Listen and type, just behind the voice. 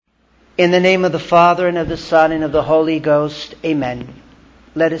In the name of the Father, and of the Son, and of the Holy Ghost, amen.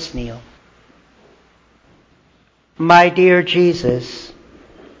 Let us kneel. My dear Jesus,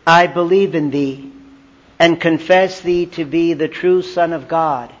 I believe in Thee, and confess Thee to be the true Son of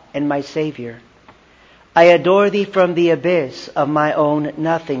God and my Savior. I adore Thee from the abyss of my own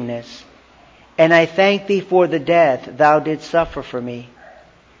nothingness, and I thank Thee for the death Thou didst suffer for me,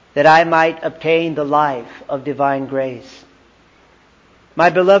 that I might obtain the life of divine grace. My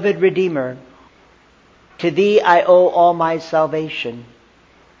beloved Redeemer, to Thee I owe all my salvation.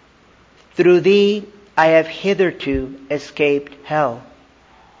 Through Thee I have hitherto escaped hell.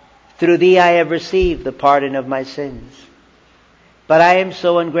 Through Thee I have received the pardon of my sins. But I am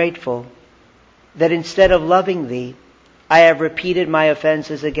so ungrateful that instead of loving Thee, I have repeated my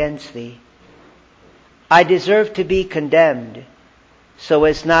offenses against Thee. I deserve to be condemned so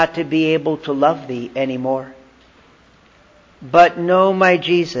as not to be able to love Thee anymore. But no, my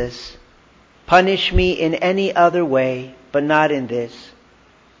Jesus, punish me in any other way, but not in this.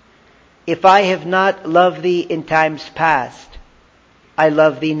 If I have not loved Thee in times past, I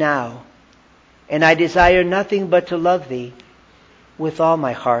love Thee now, and I desire nothing but to love Thee with all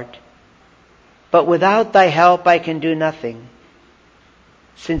my heart. But without Thy help I can do nothing.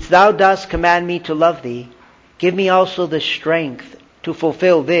 Since Thou dost command me to love Thee, give me also the strength to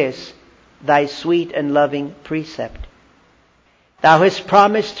fulfill this, Thy sweet and loving precept. Thou hast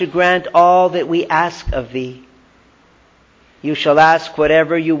promised to grant all that we ask of Thee. You shall ask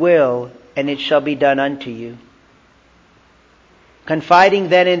whatever you will, and it shall be done unto you. Confiding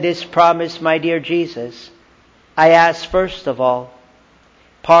then in this promise, my dear Jesus, I ask first of all,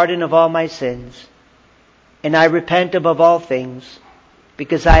 pardon of all my sins, and I repent above all things,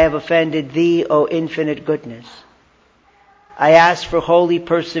 because I have offended Thee, O infinite goodness. I ask for holy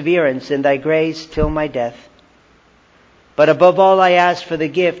perseverance in Thy grace till my death. But above all I ask for the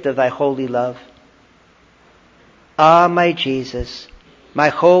gift of Thy holy love. Ah, my Jesus, my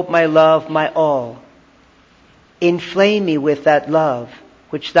hope, my love, my all, inflame me with that love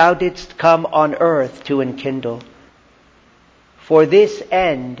which Thou didst come on earth to enkindle. For this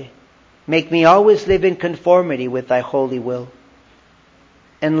end, make me always live in conformity with Thy holy will.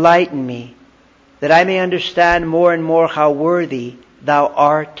 Enlighten me, that I may understand more and more how worthy Thou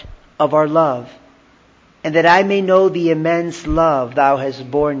art of our love, and that I may know the immense love Thou hast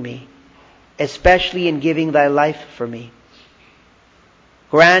borne me, especially in giving Thy life for me.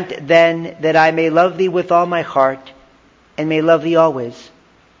 Grant then that I may love Thee with all my heart, and may love Thee always,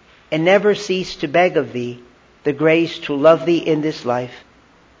 and never cease to beg of Thee the grace to love Thee in this life,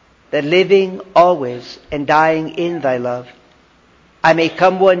 that living always and dying in Thy love, I may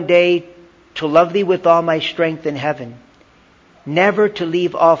come one day to love Thee with all my strength in heaven, never to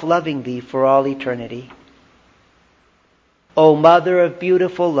leave off loving Thee for all eternity. O Mother of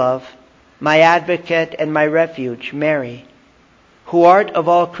beautiful love, my advocate and my refuge, Mary, who art of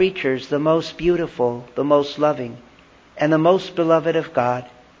all creatures the most beautiful, the most loving, and the most beloved of God,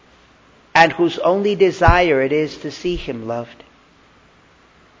 and whose only desire it is to see Him loved.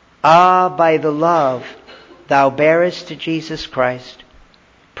 Ah, by the love Thou bearest to Jesus Christ,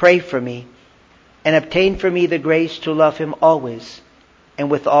 pray for me, and obtain for me the grace to love Him always, and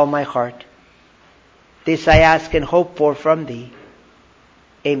with all my heart. This I ask and hope for from Thee.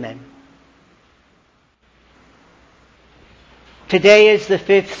 Amen. Today is the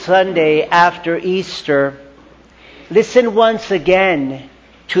 5th Sunday after Easter. Listen once again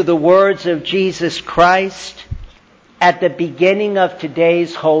to the words of Jesus Christ at the beginning of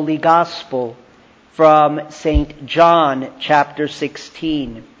today's Holy Gospel from St. John chapter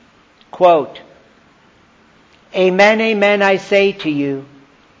 16. Quote, Amen, amen, I say to you,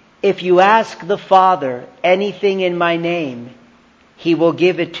 if you ask the Father anything in my name, He will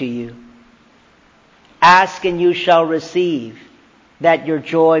give it to you. Ask and you shall receive, that your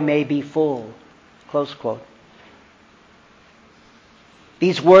joy may be full. Close quote.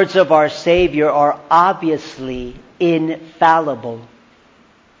 These words of our Savior are obviously infallible.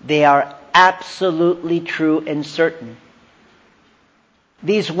 They are absolutely true and certain.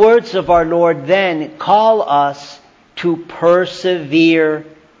 These words of our Lord then call us to persevere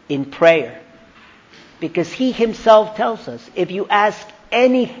in prayer. Because He Himself tells us, if you ask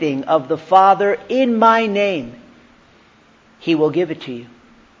anything of the Father in my name, He will give it to you.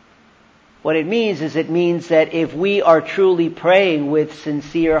 What it means is that if we are truly praying with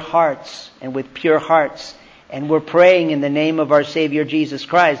sincere hearts and with pure hearts, and we're praying in the name of our Savior Jesus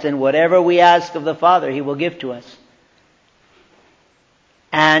Christ, then whatever we ask of the Father, He will give to us.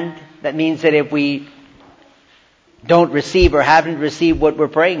 And that means that if we don't receive or haven't received what we're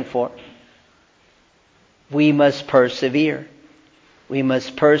praying for, we must persevere. We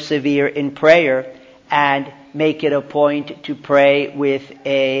must persevere in prayer and make it a point to pray with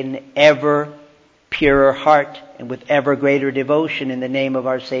an ever purer heart and with ever greater devotion in the name of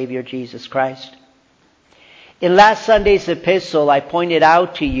our Savior Jesus Christ. In last Sunday's epistle, I pointed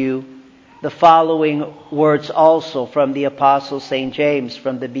out to you the following words also from the Apostle St. James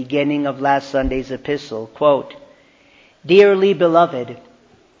from the beginning of last Sunday's epistle. Quote, "Dearly beloved,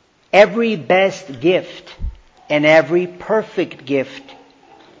 every best gift and every perfect gift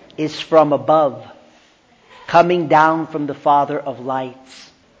is from above, coming down from the Father of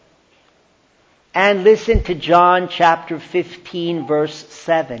lights." And listen to John chapter 15 verse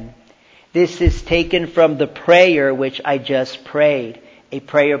 7. This is taken from the prayer which I just prayed, a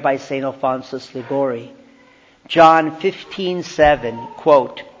prayer by St. Alphonsus Liguori. John 15:7,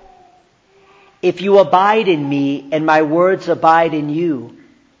 quote, "If you abide in me and my words abide in you,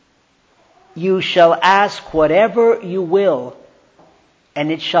 you shall ask whatever you will,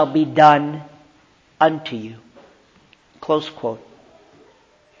 and it shall be done unto you." Close quote.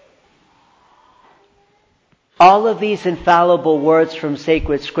 All of these infallible words from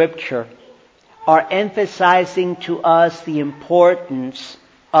sacred scripture are emphasizing to us the importance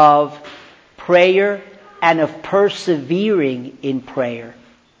of prayer and of persevering in prayer.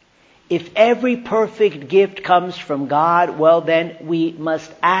 If every perfect gift comes from God, well then we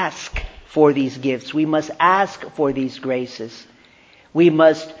must ask for these gifts. We must ask for these graces. We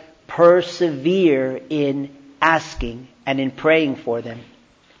must persevere in asking and in praying for them.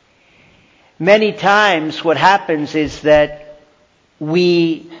 Many times what happens is that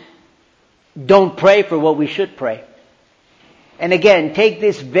we don't pray for what we should pray. And again, take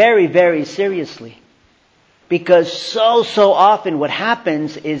this very, very seriously. Because so often what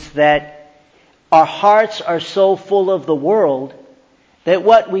happens is that our hearts are so full of the world that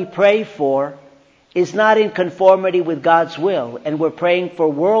what we pray for is not in conformity with God's will. And we're praying for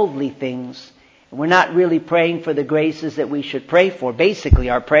worldly things. We're not really praying for the graces that we should pray for. Basically,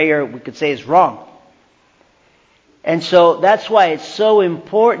 our prayer, we could say, is wrong. And so that's why it's so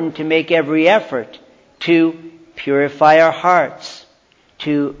important to make every effort to purify our hearts,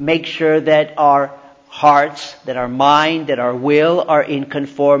 to make sure that our hearts, that our mind, that our will are in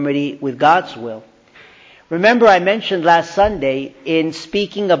conformity with God's will. Remember, I mentioned last Sunday in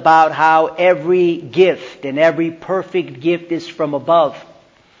speaking about how every gift and every perfect gift is from above.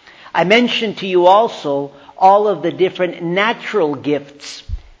 I mentioned to you also all of the different natural gifts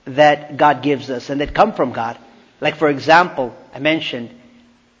that God gives us and that come from God. Like, for example, I mentioned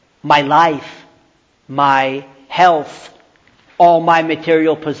my life, my health, all my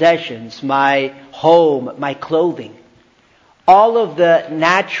material possessions, my home, my clothing. All of the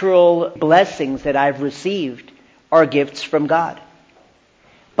natural blessings that I've received are gifts from God.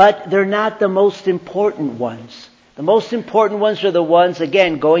 But they're not the most important ones. The most important ones are the ones,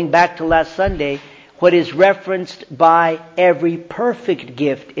 again, going back to last Sunday, what is referenced by every perfect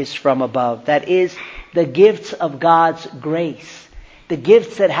gift is from above. That is, the gifts of God's grace. The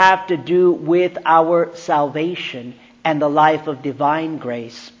gifts that have to do with our salvation and the life of divine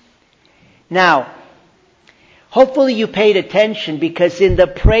grace. Now, hopefully you paid attention, because in the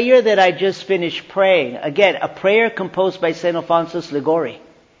prayer that I just finished praying, again, a prayer composed by St. Alphonsus Liguori,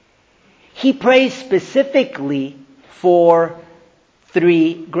 he prays specifically for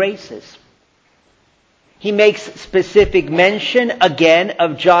 3 graces. He makes specific mention again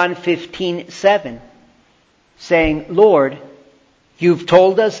of John 15:7, saying, "Lord, you've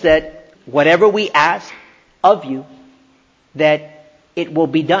told us that whatever we ask of you, that it will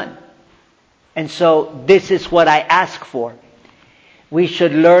be done. And so this is what I ask for." We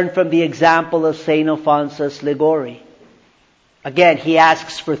should learn from the example of St. Alphonsus Liguori. Again, he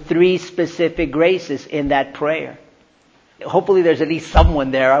asks for 3 specific graces in that prayer. Hopefully there's at least someone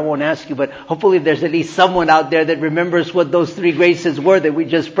there, I won't ask you, but hopefully there's at least someone out there that remembers what those 3 graces were that we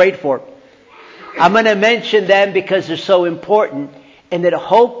just prayed for. I'm going to mention them because they're so important, and that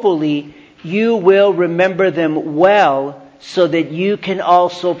hopefully you will remember them well so that you can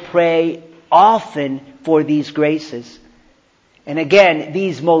also pray often for these graces. And again,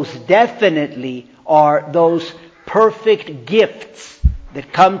 these most definitely are those perfect gifts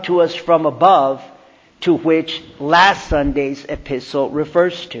that come to us from above, to which last Sunday's epistle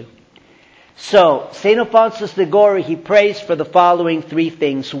refers to. So, St. Alphonsus Liguori, he prays for the following 3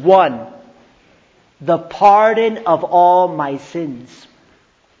 things. 1, the pardon of all my sins.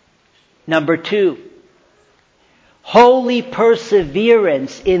 Number 2, holy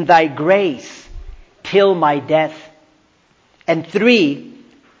perseverance in thy grace till my death. And 3,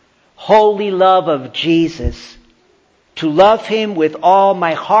 holy love of Jesus, to love him with all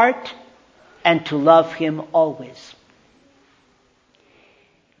my heart and to love him always.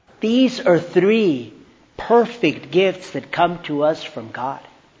 These are three perfect gifts that come to us from God.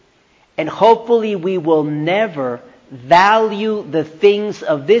 And hopefully we will never value the things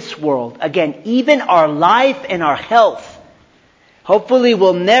of this world. Again, even our life and our health. Hopefully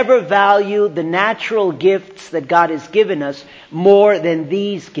we'll never value the natural gifts that God has given us more than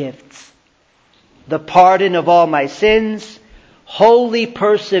these gifts. The pardon of all my sins, holy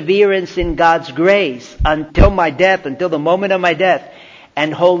perseverance in God's grace until my death, until the moment of my death,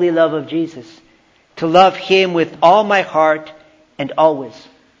 and holy love of Jesus. To love Him with all my heart and always.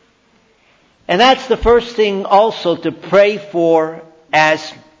 And that's the first thing also to pray for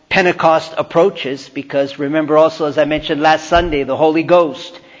as Pentecost approaches, because remember also, as I mentioned last Sunday, the Holy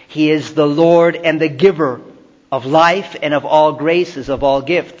Ghost, He is the Lord and the giver of life and of all graces, of all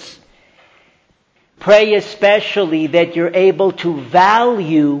gifts. Pray especially that you're able to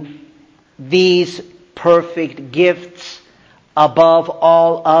value these perfect gifts above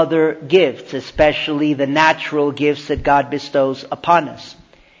all other gifts, especially the natural gifts that God bestows upon us.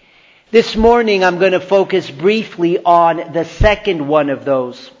 This morning I'm going to focus briefly on the second one of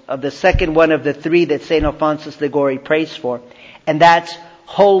those, the second one of the three that St. Alphonsus Liguori prays for, and that's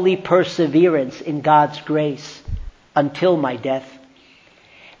holy perseverance in God's grace until my death.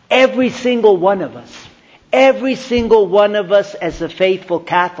 Every single one of us as a faithful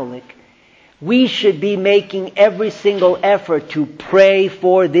Catholic, we should be making every single effort to pray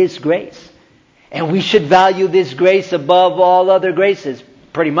for this grace. And we should value this grace above all other graces,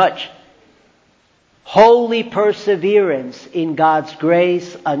 pretty much. Holy perseverance in God's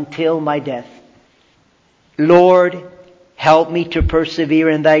grace until my death. Lord, help me to persevere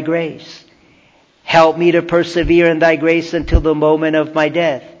in Thy grace. Help me to persevere in Thy grace until the moment of my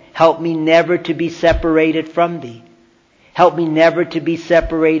death. Help me never to be separated from Thee. Help me never to be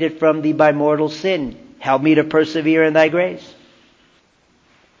separated from Thee by mortal sin. Help me to persevere in Thy grace.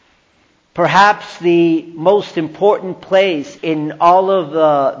 Perhaps the most important place in all of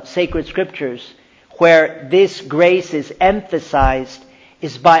the sacred scriptures where this grace is emphasized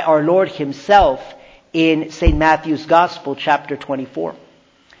is by our Lord Himself in St. Matthew's Gospel, chapter 24.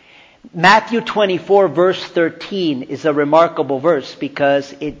 Matthew 24, verse 13 is a remarkable verse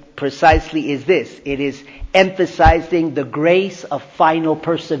because it precisely is this. It is emphasizing the grace of final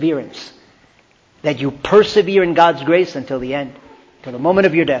perseverance. That you persevere in God's grace until the end, till the moment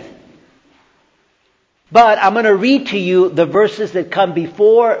of your death. But I'm going to read to you the verses that come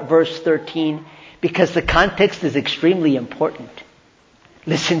before verse 13 because the context is extremely important.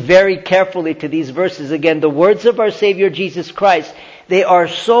 Listen very carefully to these verses. Again, the words of our Savior Jesus Christ, they are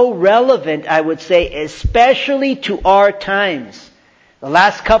so relevant, I would say, especially to our times. The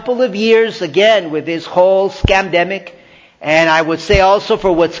last couple of years, again, with this whole scamdemic, and I would say also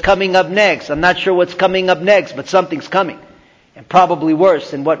for what's coming up next. I'm not sure what's coming up next, but something's coming. And probably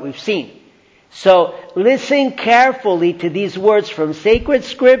worse than what we've seen. So listen carefully to these words from sacred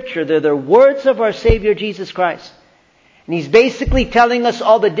scripture. They're the words of our Savior Jesus Christ. And He's basically telling us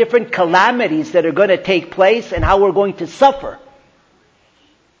all the different calamities that are going to take place and how we're going to suffer.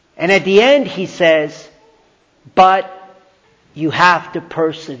 And at the end He says, but you have to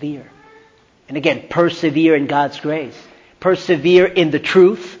persevere. And again, persevere in God's grace. Persevere in the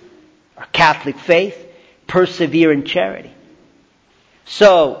truth, our Catholic faith. Persevere in charity.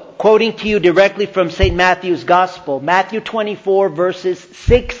 So, quoting to you directly from St. Matthew's Gospel, Matthew 24, verses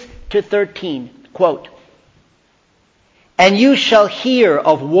 6 to 13, quote, and you shall hear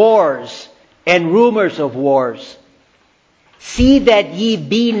of wars and rumors of wars. See that ye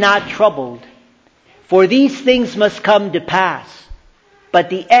be not troubled, for these things must come to pass, but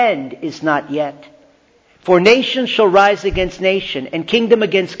the end is not yet. For nation shall rise against nation, and kingdom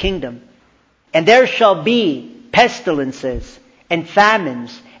against kingdom, and there shall be pestilences, and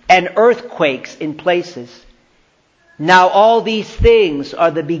famines, and earthquakes in places. Now all these things are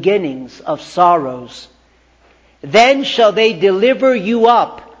the beginnings of sorrows. Then shall they deliver you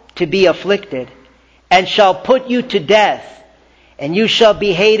up to be afflicted, and shall put you to death, and you shall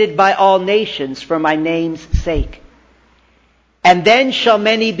be hated by all nations for my name's sake. And then shall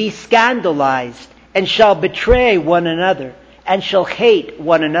many be scandalized, and shall betray one another, and shall hate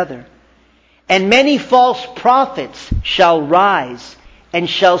one another. And many false prophets shall rise, and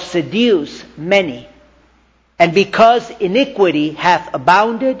shall seduce many. And because iniquity hath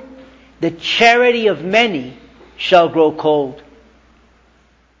abounded, the charity of many shall grow cold.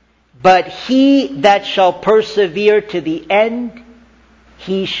 But he that shall persevere to the end,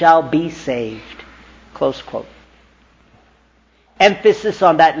 he shall be saved. Close quote. Emphasis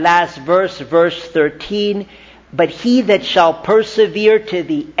on that last verse, verse 13. But he that shall persevere to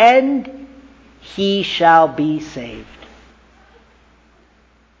the end, he shall be saved.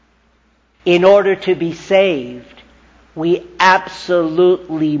 In order to be saved, we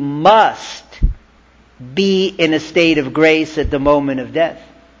absolutely must be in a state of grace at the moment of death.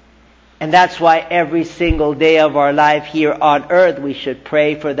 And that's why every single day of our life here on earth we should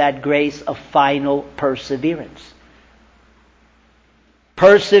pray for that grace of final perseverance.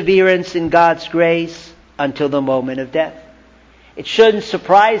 Perseverance in God's grace until the moment of death. It shouldn't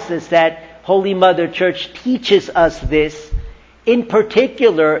surprise us that Holy Mother Church teaches us this, in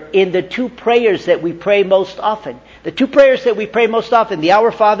particular in the two prayers that we pray most often. The two prayers that we pray most often, the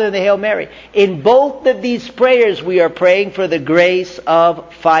Our Father and the Hail Mary. In both of these prayers we are praying for the grace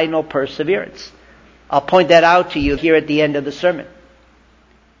of final perseverance. I'll point that out to you here at the end of the sermon.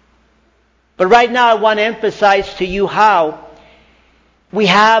 But right now I want to emphasize to you how we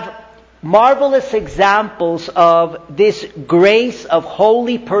have marvelous examples of this grace of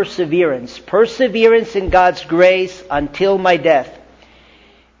holy perseverance. Perseverance in God's grace until my death.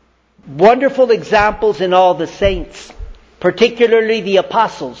 Wonderful examples in all the saints, particularly the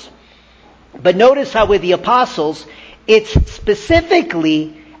apostles. But notice how with the apostles, it's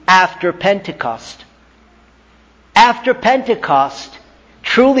specifically after Pentecost. After Pentecost,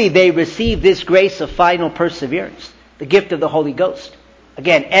 truly they received this grace of final perseverance, the gift of the Holy Ghost.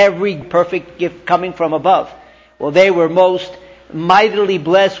 Again, every perfect gift coming from above. Well, they were most mightily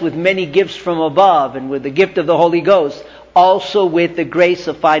blessed with many gifts from above and with the gift of the Holy Ghost. Also with the grace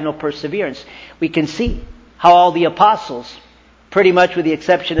of final perseverance. We can see how all the apostles, pretty much with the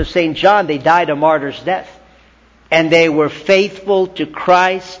exception of St. John, they died a martyr's death. And they were faithful to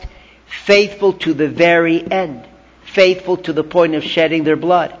Christ, faithful to the very end, faithful to the point of shedding their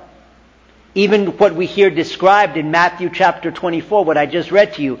blood. Even what we hear described in Matthew chapter 24, what I just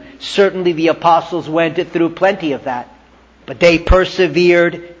read to you, certainly the apostles went through plenty of that. But they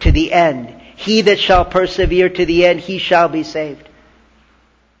persevered to the end. He that shall persevere to the end, he shall be saved.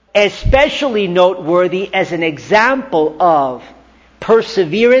 Especially noteworthy as an example of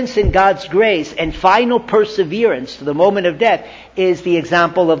perseverance in God's grace and final perseverance to the moment of death is the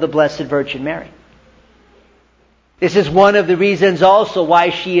example of the Blessed Virgin Mary. This is one of the reasons also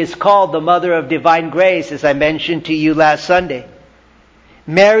why she is called the Mother of Divine Grace, as I mentioned to you last Sunday.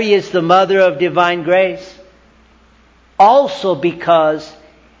 Mary is the Mother of Divine Grace. Also because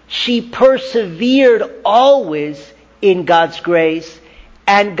she persevered always in God's grace,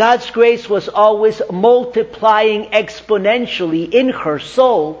 and God's grace was always multiplying exponentially in her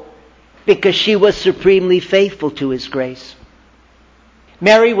soul because she was supremely faithful to His grace.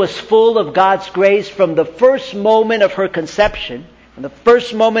 Mary was full of God's grace from the first moment of her conception, from the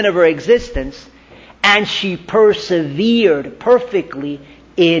first moment of her existence, and she persevered perfectly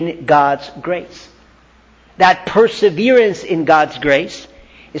in God's grace. That perseverance in God's grace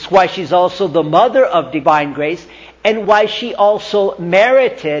is why she's also the Mother of Divine Grace and why she also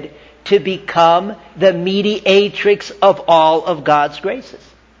merited to become the mediatrix of all of God's graces.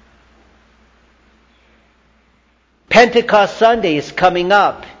 Pentecost Sunday is coming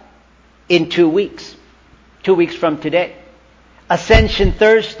up in 2 weeks. 2 weeks from today. Ascension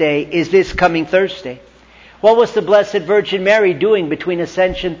Thursday is this coming Thursday. What was the Blessed Virgin Mary doing between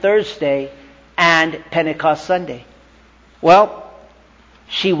Ascension Thursday and Pentecost Sunday? Well,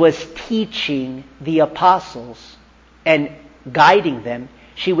 she was teaching the apostles and guiding them.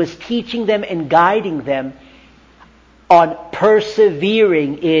 She was teaching them and guiding them on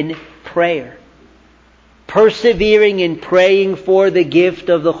persevering in prayer. Persevering in praying for the gift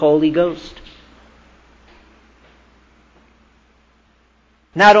of the Holy Ghost.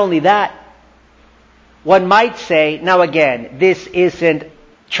 Not only that, one might say, now again, this isn't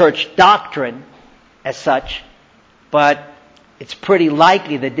church doctrine as such, but it's pretty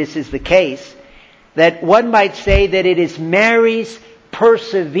likely that this is the case, that one might say that it is Mary's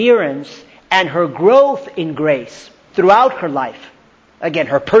perseverance and her growth in grace throughout her life. Again,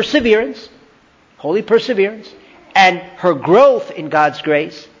 her perseverance, holy perseverance, and her growth in God's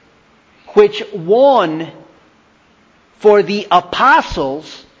grace, which won for the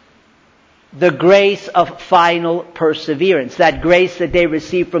apostles the grace of final perseverance, that grace that they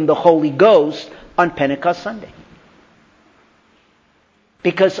received from the Holy Ghost on Pentecost Sunday.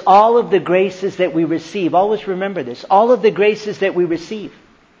 Because all of the graces that we receive, always remember this, all of the graces that we receive,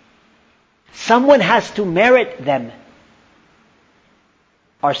 someone has to merit them.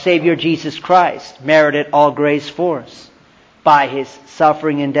 Our Savior Jesus Christ merited all grace for us by His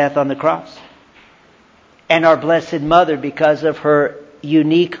suffering and death on the cross. And our Blessed Mother, because of her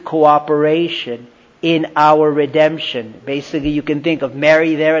unique cooperation in our redemption. Basically, you can think of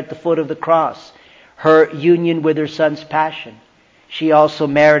Mary there at the foot of the cross, her union with her Son's passion. She also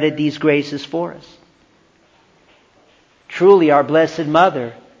merited these graces for us. Truly, our Blessed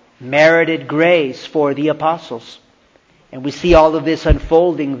Mother merited grace for the apostles. And we see all of this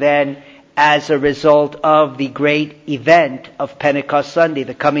unfolding then as a result of the great event of Pentecost Sunday,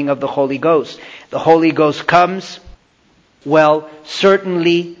 the coming of the Holy Ghost. The Holy Ghost comes, well,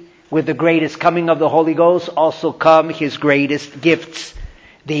 certainly with the greatest coming of the Holy Ghost also come His greatest gifts,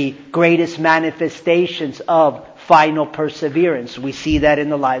 the greatest manifestations of final perseverance. We see that in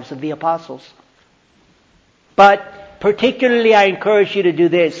the lives of the apostles. But particularly I encourage you to do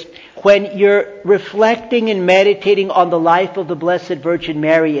this. When you're reflecting and meditating on the life of the Blessed Virgin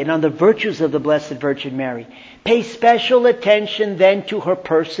Mary and on the virtues of the Blessed Virgin Mary, pay special attention then to her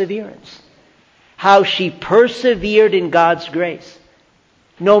perseverance. How she persevered in God's grace.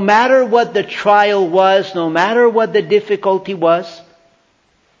 No matter what the trial was, no matter what the difficulty was,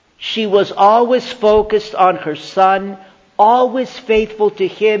 she was always focused on her Son, always faithful to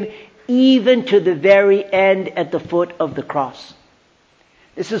Him, even to the very end at the foot of the cross.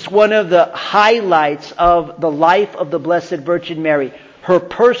 This is one of the highlights of the life of the Blessed Virgin Mary. Her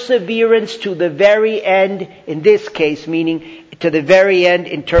perseverance to the very end, in this case, meaning to the very end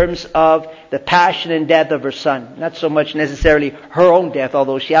in terms of the passion and death of her Son. Not so much necessarily her own death,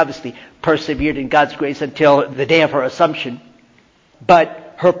 although she obviously persevered in God's grace until the day of her Assumption.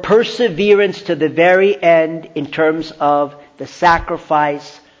 But her perseverance to the very end in terms of the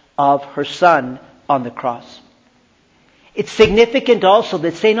sacrifice of her Son on the cross. It's significant also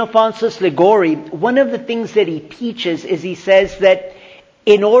that St. Alphonsus Liguori, one of the things that he teaches is he says that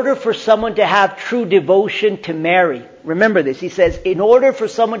in order for someone to have true devotion to Mary, remember this, he says, in order for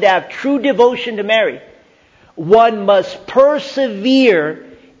someone to have true devotion to Mary, one must persevere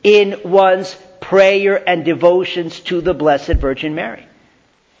in one's prayer and devotions to the Blessed Virgin Mary.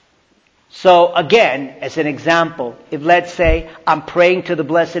 So again, as an example, if let's say I'm praying to the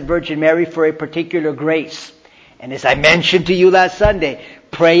Blessed Virgin Mary for a particular grace, and as I mentioned to you last Sunday,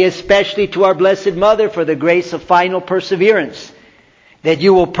 pray especially to our Blessed Mother for the grace of final perseverance, that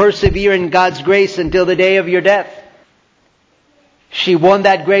you will persevere in God's grace until the day of your death. She won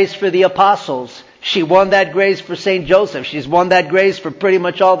that grace for the apostles. She won that grace for Saint Joseph. She's won that grace for pretty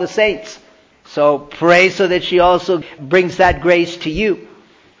much all the saints. So pray so that she also brings that grace to you.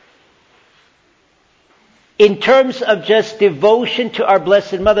 In terms of just devotion to our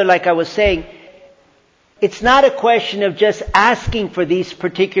Blessed Mother, like I was saying, it's not a question of just asking for these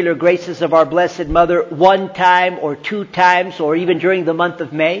particular graces of our Blessed Mother one time or two times or even during the month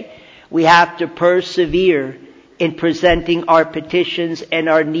of May. We have to persevere in presenting our petitions and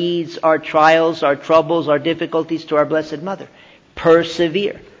our needs, our trials, our troubles, our difficulties to our Blessed Mother.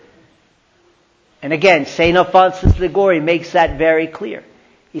 Persevere. And again, St. Alphonsus Liguori makes that very clear.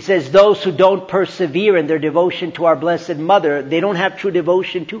 He says those who don't persevere in their devotion to our Blessed Mother, they don't have true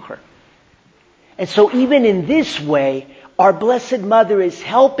devotion to her. And so even in this way, our Blessed Mother is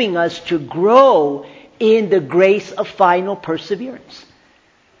helping us to grow in the grace of final perseverance.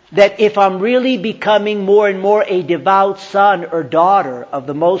 That if I'm really becoming more and more a devout son or daughter of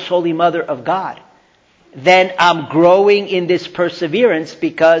the Most Holy Mother of God, then I'm growing in this perseverance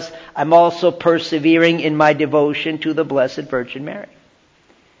because I'm also persevering in my devotion to the Blessed Virgin Mary.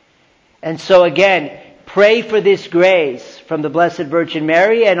 And so again, pray for this grace from the Blessed Virgin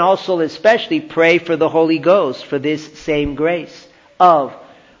Mary, and also especially pray for the Holy Ghost for this same grace of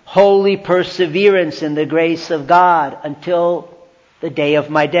holy perseverance in the grace of God until the day of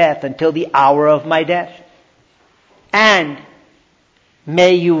my death, until the hour of my death. And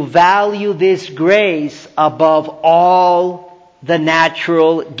may you value this grace above all the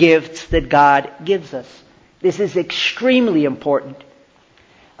natural gifts that God gives us. This is extremely important.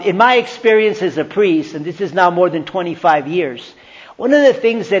 In my experience as a priest, and this is now more than 25 years, one of the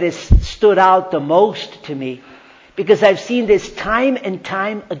things that has stood out the most to me, because I've seen this time and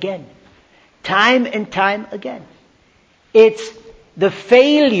time again, it's the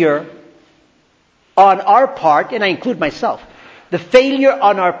failure on our part, and I include myself, the failure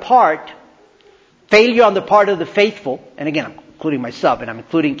on our part, failure on the part of the faithful, and again, I'm including myself, and I'm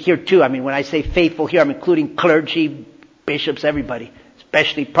including here too, I mean, when I say faithful here, I'm including clergy, bishops, everybody.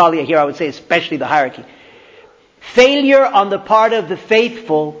 Especially, probably here I would say especially the hierarchy. Failure on the part of the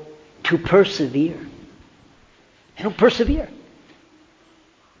faithful to persevere. They don't persevere.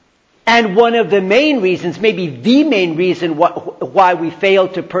 And one of the main reasons, maybe the main reason why we fail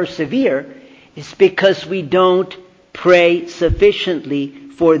to persevere is because we don't pray sufficiently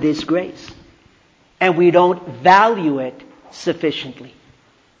for this grace. And we don't value it sufficiently.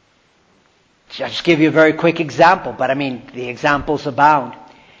 I'll just give you a very quick example, but I mean, the examples abound.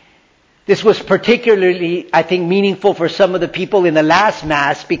 This was particularly, I think, meaningful for some of the people in the last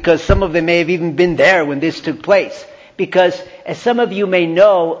Mass, because some of them may have even been there when this took place. Because, as some of you may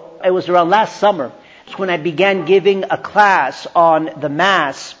know, It was around last summer. It's when I began giving a class on the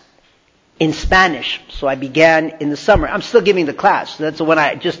Mass in Spanish. So I began in the summer. I'm still giving the class. That's the one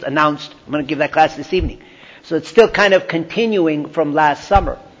I just announced. I'm going to give that class this evening. So it's still kind of continuing from last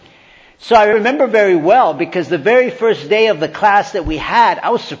summer. So I remember very well because the very first day of the class that we had, I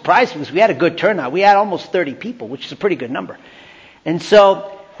was surprised because we had a good turnout. We had almost 30 people, which is a pretty good number. And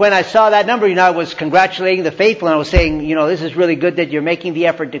so when I saw that number, I was congratulating the faithful and I was saying, this is really good that you're making the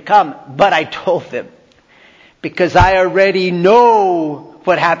effort to come. But I told them, because I already know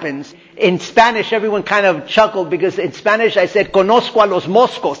what happens. In Spanish, everyone kind of chuckled because in Spanish I said, conozco a los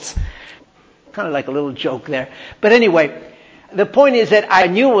moscos. Kind of like a little joke there. But anyway, the point is that I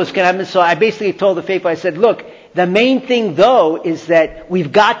knew what was going to happen, so I basically told the faithful, I said, look, the main thing though is that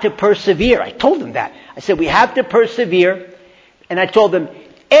we've got to persevere. I told them that. I said, we have to persevere. And I told them,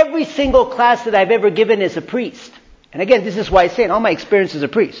 every single class that I've ever given as a priest. And again, this is why I say in all my experience as a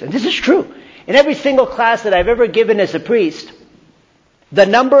priest, and this is true. In every single class that I've ever given as a priest, the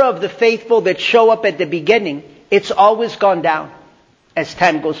number of the faithful that show up at the beginning, it's always gone down as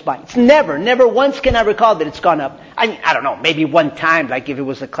time goes by. It's never once can I recall that it's gone up. I don't know, maybe one time, like if it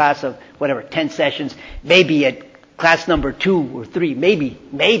was a class of 10 sessions, maybe at class number 2 or 3,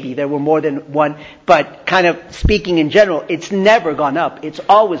 maybe there were more than one, but kind of speaking in general, it's never gone up. It's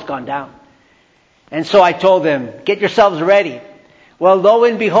always gone down. And so I told them, get yourselves ready. Well, lo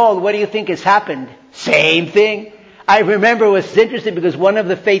and behold, what do you think has happened? Same thing. I remember it was interesting because one of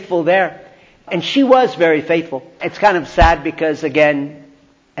the faithful there, and she was very faithful. It's kind of sad because again,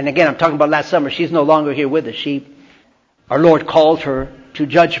 I'm talking about last summer, she's no longer here with us. Our Lord called her to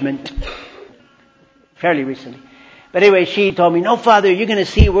judgment fairly recently. But anyway, she told me, no, Father, you're going to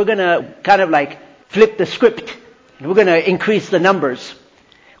see, we're going to kind of like flip the script. And we're going to increase the numbers.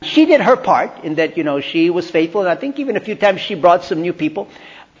 She did her part in that, she was faithful. And I think even a few times she brought some new people.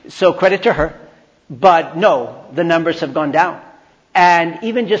 So credit to her. But no, the numbers have gone down. And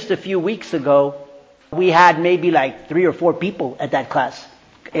even just a few weeks ago, we had maybe like 3 or 4 people at that class.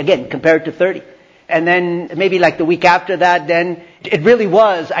 Again, compared to 30. And then maybe like the week after that, then it really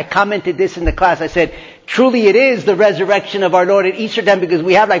was. I commented this in the class. I said, truly it is the resurrection of our Lord at Easter time because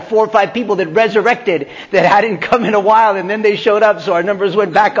we have like 4 or 5 people that resurrected that hadn't come in a while and then they showed up. So our numbers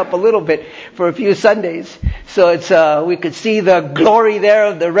went back up a little bit for a few Sundays. So it's, we could see the glory there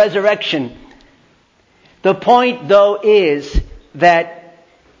of the resurrection. The point though is that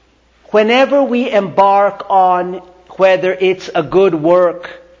whenever we embark on whether it's a good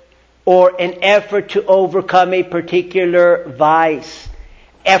work or an effort to overcome a particular vice,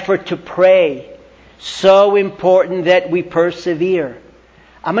 effort to pray, so important that we persevere.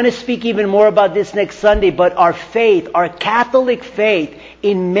 I'm going to speak even more about this next Sunday, but our faith, our Catholic faith,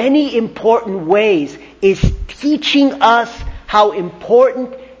 in many important ways is teaching us how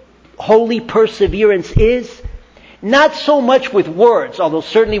important holy perseverance is. Not so much with words, although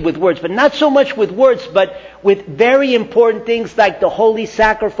certainly with words, but not so much with words, but with very important things like the holy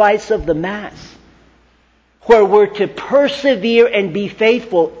sacrifice of the Mass, where we're to persevere and be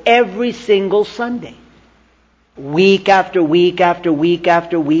faithful every single Sunday. Week after week after week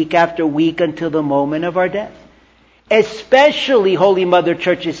after week after week until the moment of our death. Especially Holy Mother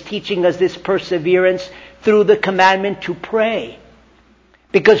Church is teaching us this perseverance through the commandment to pray.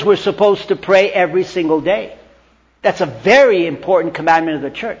 Because we're supposed to pray every single day. That's a very important commandment of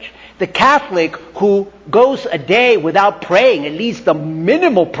the Church. The Catholic who goes a day without praying, at least the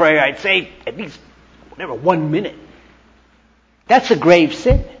minimal prayer, I'd say, at least 1 minute. That's a grave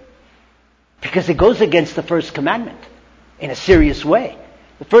sin. Because it goes against the first commandment in a serious way.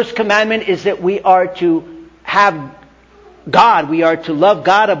 The first commandment is that we are to have God, we are to love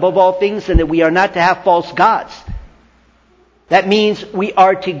God above all things, and that we are not to have false gods. That means we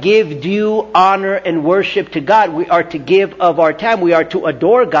are to give due honor and worship to God. We are to give of our time. We are to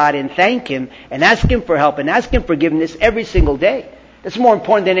adore God and thank Him and ask Him for help and ask Him forgiveness every single day. That's more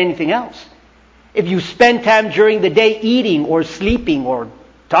important than anything else. If you spend time during the day eating or sleeping or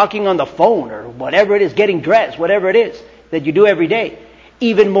talking on the phone or whatever it is, getting dressed, whatever it is that you do every day,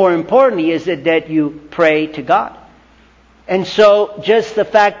 even more importantly is that you pray to God. And so just the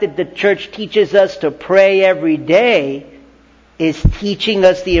fact that the Church teaches us to pray every day is teaching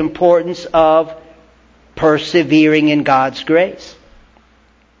us the importance of persevering in God's grace.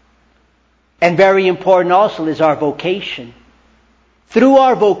 And very important also is our vocation. Through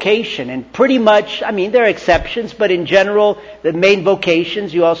our vocation, and pretty much, there are exceptions, but in general, the main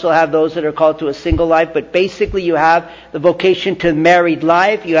vocations, you also have those that are called to a single life, but basically you have the vocation to married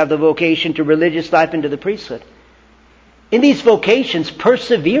life, you have the vocation to religious life and to the priesthood. In these vocations,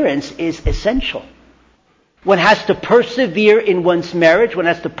 perseverance is essential. One has to persevere in one's marriage. One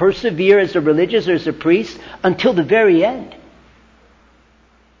has to persevere as a religious or as a priest until the very end.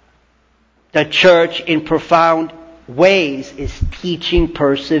 The church, in profound ways, is teaching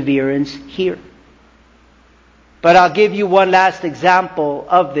perseverance here. But I'll give you one last example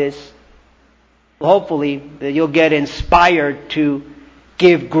of this. Hopefully, that you'll get inspired to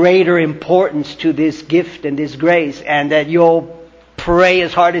give greater importance to this gift and this grace, and that you'll pray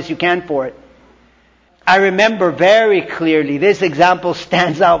as hard as you can for it. I remember very clearly, this example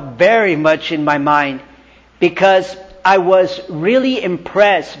stands out very much in my mind, because I was really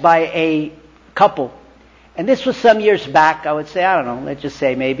impressed by a couple. And this was some years back, I would say, I don't know, let's just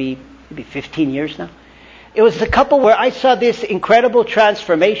say maybe 15 years now. It was a couple where I saw this incredible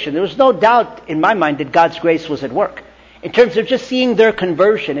transformation. There was no doubt in my mind that God's grace was at work, in terms of just seeing their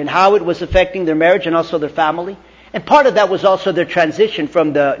conversion and how it was affecting their marriage and also their family. And part of that was also their transition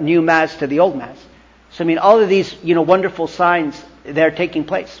from the new Mass to the old Mass. So, all of these, wonderful signs, they're taking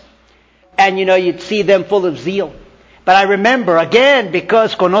place. And, you'd see them full of zeal. But I remember, again,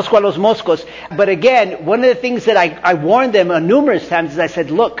 because conozco a los moscos, but again, one of the things that I warned them numerous times is I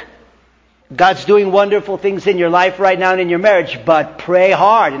said, look, God's doing wonderful things in your life right now and in your marriage, but pray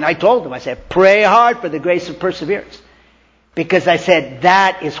hard. And I told them, I said, pray hard for the grace of perseverance. Because I said,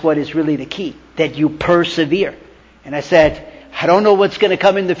 that is what is really the key, that you persevere. And I said, I don't know what's going to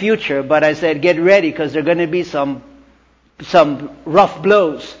come in the future, but I said, get ready, because there are going to be some rough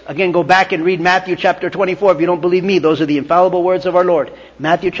blows. Again, go back and read Matthew chapter 24. If you don't believe me, those are the infallible words of our Lord.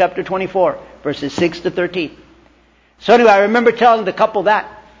 Matthew chapter 24, verses 6 to 13. So anyway, I remember telling the couple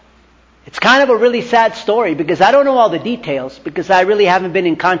that. It's kind of a really sad story, because I don't know all the details, because I really haven't been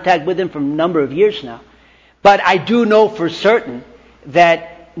in contact with them for a number of years now. But I do know for certain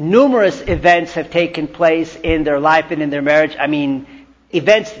that numerous events have taken place in their life and in their marriage.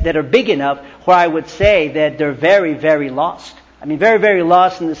 Events that are big enough where I would say that they're very, very lost. Very, very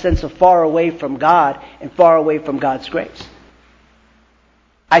lost in the sense of far away from God and far away from God's grace.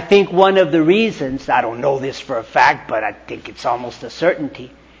 I think one of the reasons, I don't know this for a fact, but I think it's almost a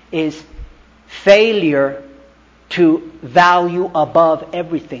certainty, is failure to value above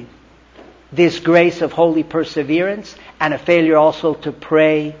everything this grace of holy perseverance, and a failure also to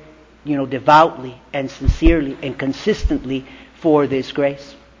pray, devoutly and sincerely and consistently for this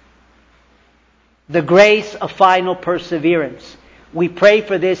grace. The grace of final perseverance. We pray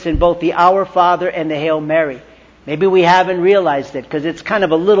for this in both the Our Father and the Hail Mary. Maybe we haven't realized it, because it's kind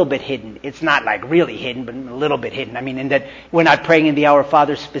of a little bit hidden. It's not like really hidden, but a little bit hidden. In that we're not praying in the Our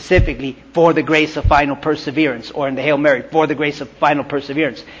Father specifically for the grace of final perseverance, or in the Hail Mary for the grace of final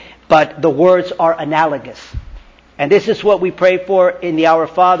perseverance. But the words are analogous. And this is what we pray for in the Our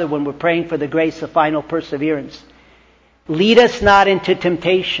Father when we're praying for the grace of final perseverance. Lead us not into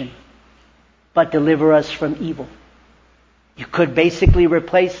temptation, but deliver us from evil. You could basically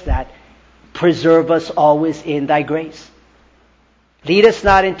replace that. Preserve us always in thy grace. Lead us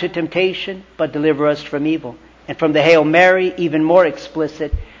not into temptation, but deliver us from evil. And from the Hail Mary, even more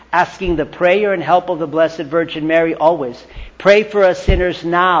explicit, asking the prayer and help of the Blessed Virgin Mary always. Pray for us sinners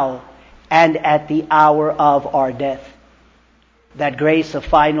now and at the hour of our death. That grace of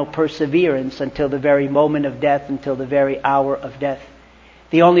final perseverance until the very moment of death, until the very hour of death.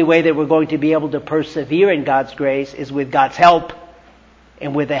 The only way that we're going to be able to persevere in God's grace is with God's help,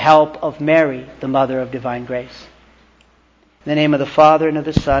 and with the help of Mary, the Mother of Divine Grace. In the name of the Father, and of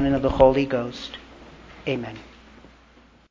the Son, and of the Holy Ghost. Amen.